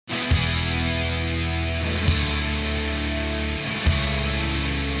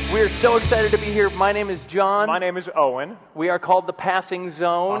we're so excited to be here. My name is John. My name is Owen. We are called the Passing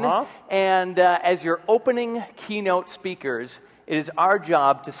Zone. And as your opening keynote speakers, it is our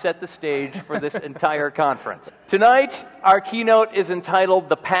job to set the stage for this entire conference. Tonight, our keynote is entitled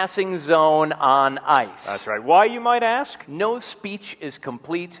The Passing Zone on Ice. That's right. Why, you might ask? No speech is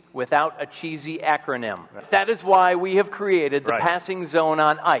complete without a cheesy acronym. That is why we have created the Passing Zone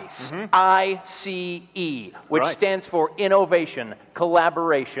on Ice, ICE, which stands for Innovation,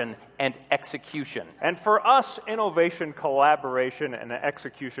 Collaboration, and Execution. And for us, innovation, collaboration, and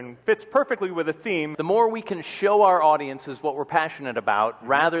execution fits perfectly with the theme. The more we can show our audiences what we're passionate about,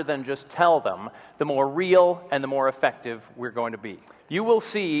 rather than just tell them, the more real and the more effective we're going to be. You will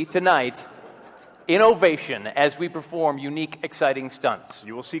see tonight innovation as we perform unique, exciting stunts.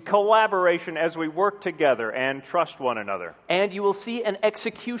 You will see collaboration as we work together and trust one another. And you will see an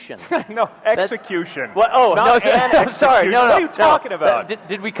execution. No, execution. What? Oh, not no, I'm sorry. No, what are you talking about?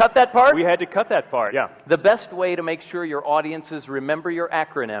 Did we cut that part? We had to cut that part, yeah. The best way to make sure your audiences remember your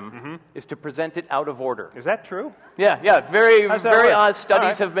acronym is to present it out of order. Is that true? Yeah. Very odd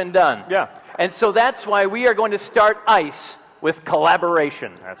studies have been done. Yeah. And so that's why we are going to start ICE with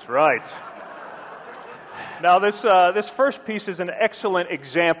collaboration. That's right. Now, this first piece is an excellent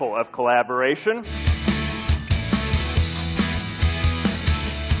example of collaboration.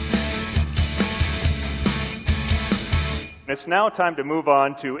 It's now time to move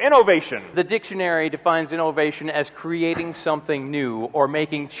on to innovation. The dictionary defines innovation as creating something new or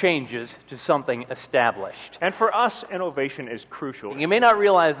making changes to something established. And for us, innovation is crucial. You may not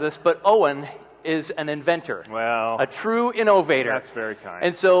realize this, but Owen is an inventor. Well, a true innovator. That's very kind.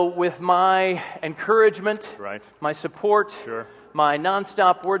 And so with my encouragement, my support, my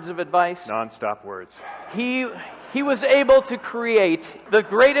nonstop words of advice, nonstop words, he was able to create the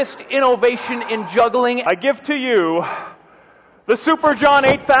greatest innovation in juggling. I give to you the Super John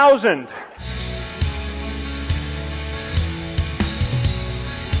 8000.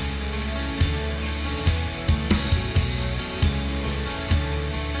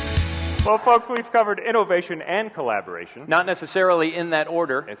 Well, folks, we've covered innovation and collaboration. Not necessarily in that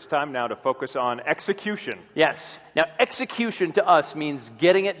order. It's time now to focus on execution. Yes. Now, execution to us means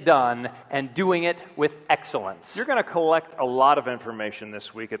getting it done and doing it with excellence. You're going to collect a lot of information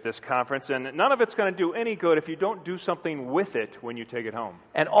this week at this conference, and none of it's going to do any good if you don't do something with it when you take it home.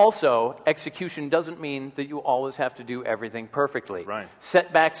 And also, execution doesn't mean that you always have to do everything perfectly. Right.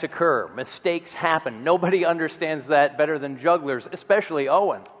 Setbacks occur. Mistakes happen. Nobody understands that better than jugglers, especially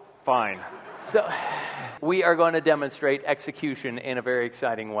Owen. Fine. So, we are going to demonstrate execution in a very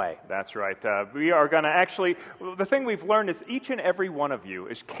exciting way. That's right. We are going to actually, the thing we've learned is each and every one of you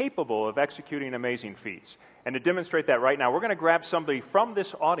is capable of executing amazing feats. And to demonstrate that right now, we're going to grab somebody from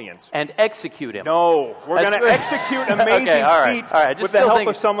this audience. And execute him. No, we're going to execute amazing feats with the help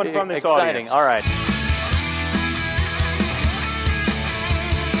of someone from this audience. All right.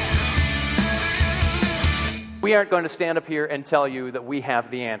 We aren't going to stand up here and tell you that we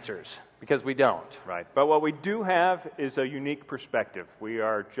have the answers, because we don't. Right. But what we do have is a unique perspective. We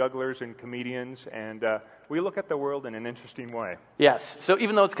are jugglers and comedians, and we look at the world in an interesting way. Yes. So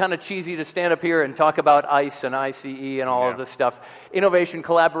even though it's kind of cheesy to stand up here and talk about ICE and ICE and all of this stuff, innovation,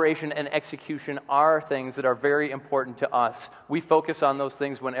 collaboration, and execution are things that are very important to us. We focus on those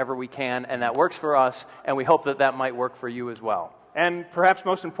things whenever we can, and that works for us, and we hope that that might work for you as well. And perhaps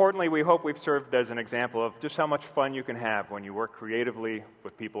most importantly, we hope we've served as an example of just how much fun you can have when you work creatively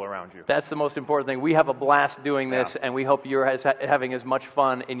with people around you. That's the most important thing. We have a blast doing this, and we hope you're having as much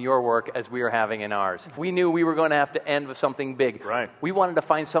fun in your work as we are having in ours. We knew we were going to have to end with something big. Right. We wanted to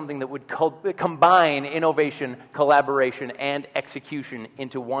find something that would combine innovation, collaboration, and execution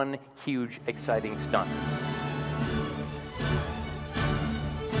into one huge, exciting stunt.